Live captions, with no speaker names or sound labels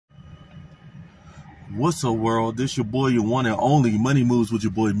What's up, world? This your boy, your one and only Money Moves with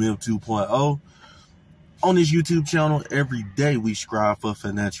your boy Mim 2.0. On this YouTube channel, every day we strive for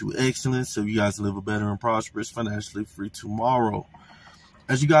financial excellence so you guys live a better and prosperous, financially free tomorrow.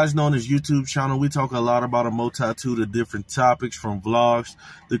 As you guys know, on this YouTube channel, we talk a lot about a multitude of different topics, from vlogs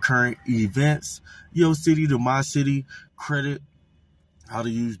to current events, your city to my city, credit, how to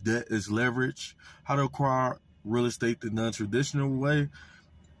use debt as leverage, how to acquire real estate the non-traditional way,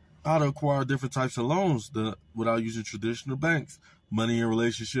 how to acquire different types of loans without using traditional banks, money and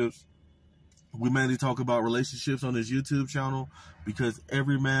relationships. We mainly talk about relationships on this YouTube channel because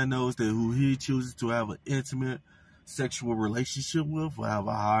every man knows that who he chooses to have an intimate sexual relationship with will have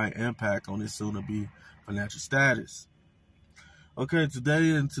a high impact on his soon-to-be financial status. Okay,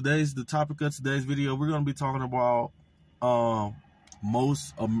 the topic of today's video, we're going to be talking about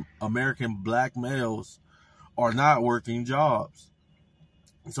most American black males are not working jobs.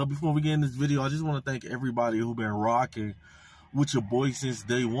 So before we get in this video, I just want to thank everybody who's been rocking with your boy since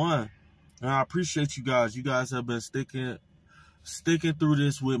day one. And I appreciate you guys. You guys have been sticking through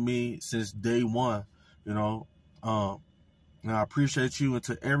this with me since day one, you know. And I appreciate you, and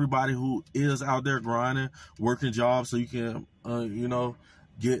to everybody who is out there grinding, working jobs so you can,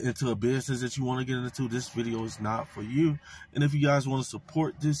 get into a business that you want to get into. This video is not for you. And if you guys want to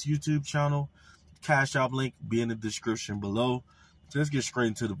support this YouTube channel, Cash App link be in the description below. So let's get straight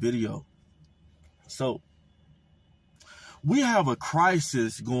into the video. So we have a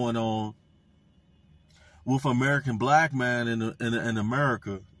crisis going on with American black man in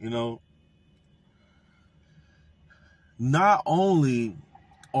America, you know. Not only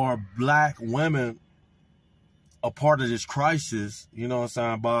are black women a part of this crisis, you know what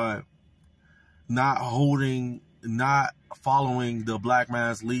I'm saying, by not following the black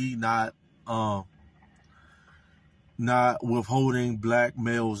man's lead, not withholding black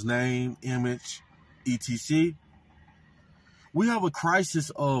male's name, image, etc. We have a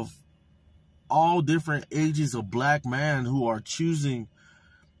crisis of all different ages of black men who are choosing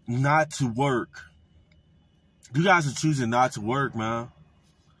not to work. You guys are choosing not to work, man.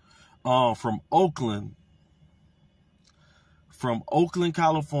 From Oakland,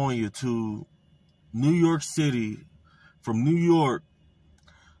 California to New York City, from New York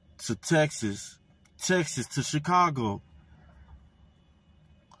to Texas to Chicago.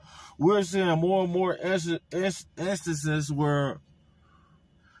 We're seeing more and more instances where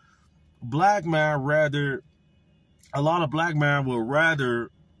a lot of black men would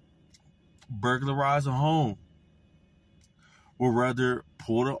rather burglarize a home, would rather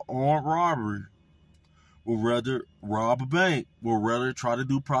pull an armed robbery, would rather rob a bank, would rather try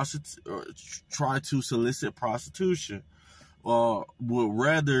to solicit prostitution, would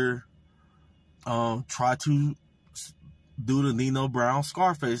rather try to do the Nino Brown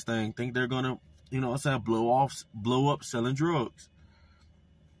Scarface thing, think they're gonna, blow up selling drugs.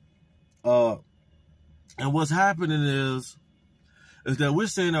 And what's happening is that we're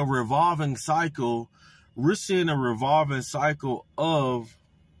seeing a revolving cycle. We're seeing a revolving cycle of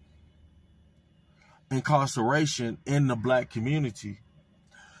incarceration in the black community.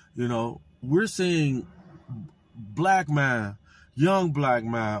 You know, we're seeing black man, young black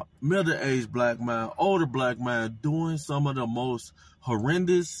man, middle-aged black man, older black man doing some of the most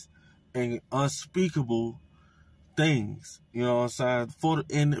horrendous and unspeakable things, you know what I'm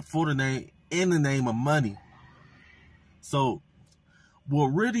saying, in the name of money. So what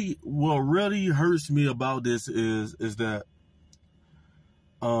really hurts me about this is that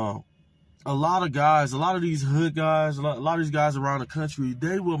a lot of these hood guys, a lot of these guys around the country,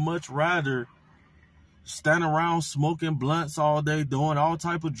 they would much rather stand around smoking blunts all day, doing all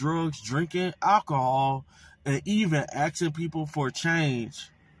type of drugs, drinking alcohol, and even asking people for change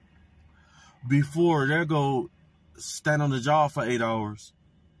before they go stand on the job for 8 hours.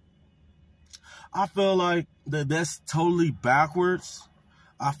 I feel like that's totally backwards.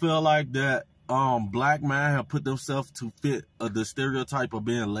 I feel like that black men have put themselves to fit the stereotype of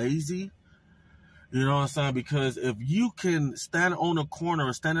being lazy. You know what I'm saying? Because if you can stand on a corner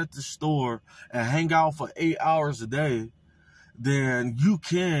or stand at the store and hang out for 8 hours a day, then you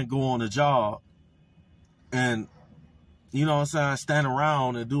can go on a job and, you know what I'm saying, stand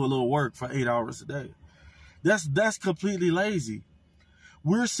around and do a little work for 8 hours a day. That's completely lazy.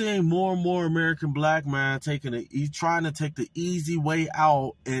 We're seeing more and more American black men trying to take the easy way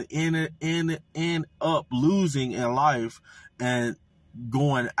out and end up losing in life and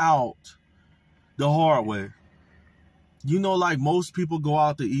going out the hard way. You know, like most people go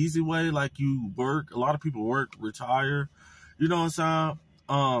out the easy way, like you work. A lot of people work, retire. You know what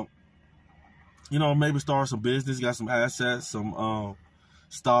I'm saying? Maybe start some business, got some assets, some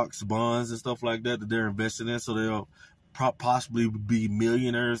stocks, bonds, and stuff like that they're invested in, so they'll possibly be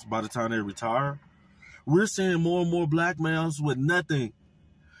millionaires by the time they retire. We're seeing more and more black males with nothing.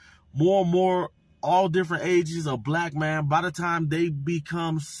 More and more, all different ages of black man. By the time they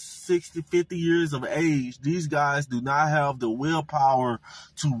become 60, 50 years of age, these guys do not have the willpower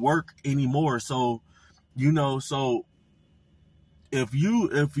to work anymore. So, you know, so if you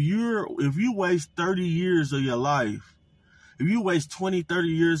waste 30 years of your life, if you waste 20, 30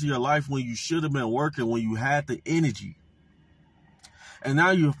 years of your life when you should have been working, when you had the energy, and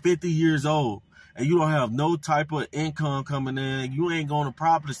now you're 50 years old, and you don't have no type of income coming in, you ain't going to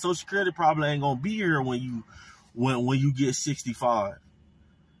probably, Social Security probably ain't going to be here when you get 65.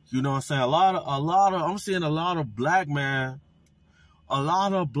 You know what I'm saying? I'm seeing a lot of black men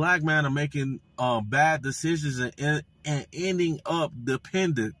are making bad decisions and ending up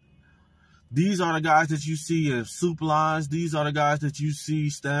dependent. These are the guys that you see in soup lines. These are the guys that you see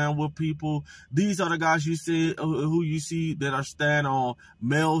stand with people. These are the guys who you see that are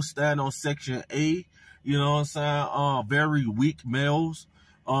males stand on Section 8. You know what I'm saying? Very weak males.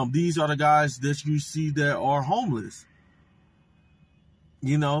 These are the guys that you see that are homeless.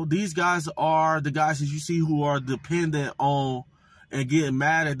 You know, these guys are the guys that you see who are dependent on and getting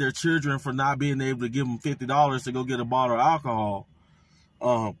mad at their children for not being able to give them $50 to go get a bottle of alcohol.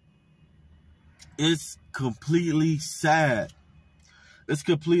 It's completely sad. It's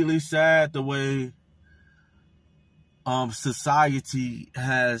completely sad the way society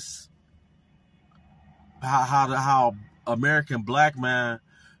has, how American black man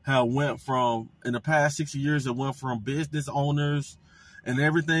have went from, in the past 60 years, it went from business owners and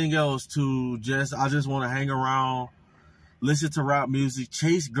everything else to I just want to hang around, listen to rap music,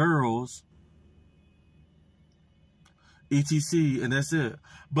 chase girls, etc., and that's it.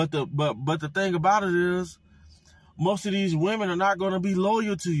 But the thing about it is, most of these women are not going to be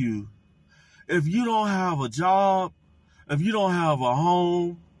loyal to you. If you don't have a job, if you don't have a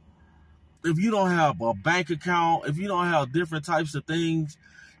home, if you don't have a bank account, if you don't have different types of things,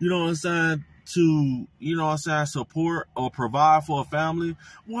 you know what I'm saying, to, you know what I'm saying, support or provide for a family,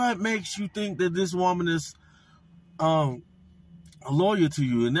 what makes you think that this woman is loyal to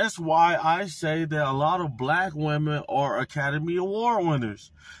you? And that's why I say that a lot of black women are Academy Award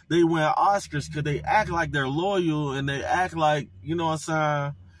winners. They win Oscars because they act like they're loyal, and they act like, you know what I'm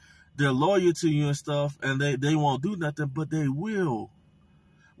saying, they're loyal to you and stuff, and they won't do nothing, but they will.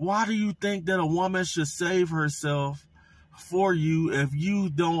 Why do you think that a woman should save herself for you if you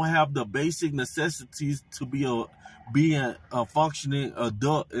don't have the basic necessities to be a functioning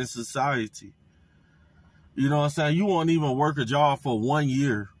adult in society? You know what I'm saying? You won't even work a job for 1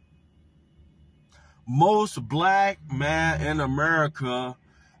 year. Most black men in America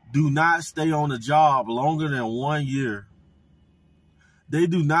do not stay on a job longer than 1 year. They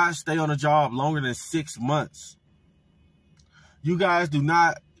do not stay on a job longer than 6 months. You guys do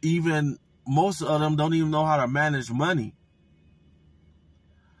not even, most of them don't even know how to manage money.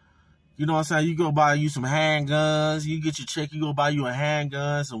 You know what I'm saying? You go buy you some handguns, you get your check, you go buy you a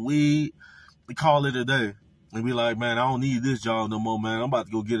handgun, some weed, and call it a day. And be like, man, I don't need this job no more, man. I'm about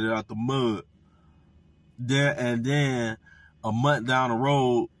to go get it out the mud. And then a month down the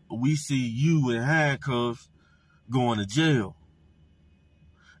road, we see you in handcuffs going to jail.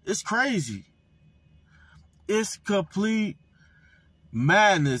 It's crazy. It's complete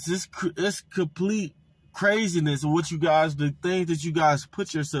madness. It's complete craziness of what you guys, the things that you guys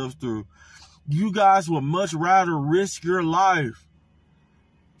put yourselves through. You guys would much rather risk your life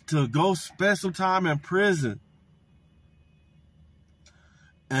to go spend some time in prison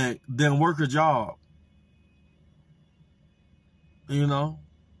and then work a job, you know,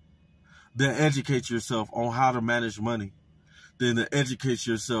 then educate yourself on how to manage money, then to educate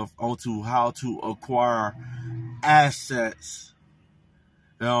yourself onto how to acquire assets.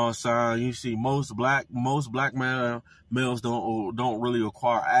 You know what I'm saying? You see, most black males don't really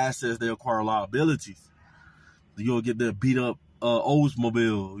acquire assets. They acquire liabilities. You'll get that beat up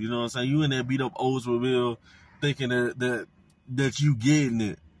Oldsmobile. You know what I'm saying? You in that beat up Oldsmobile thinking that you getting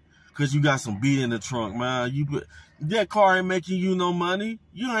it because you got some beat in the trunk, man. That car ain't making you no money.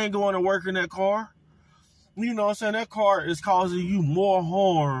 You ain't going to work in that car. You know what I'm saying? That car is causing you more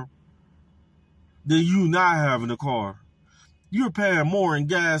harm than you not having a car. You're paying more in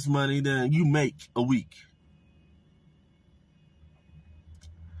gas money than you make a week.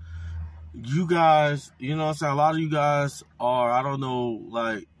 You guys, you know what I'm saying? A lot of you guys are, I don't know,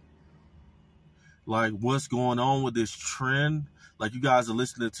 like what's going on with this trend. Like, you guys are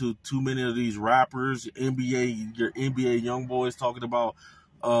listening to too many of these rappers, your NBA young boys talking about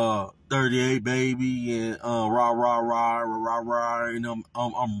 38 Baby and rah rah rah rah rah, and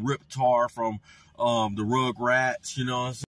I'm Rip Tar from the Rugrats, you know what I'm saying?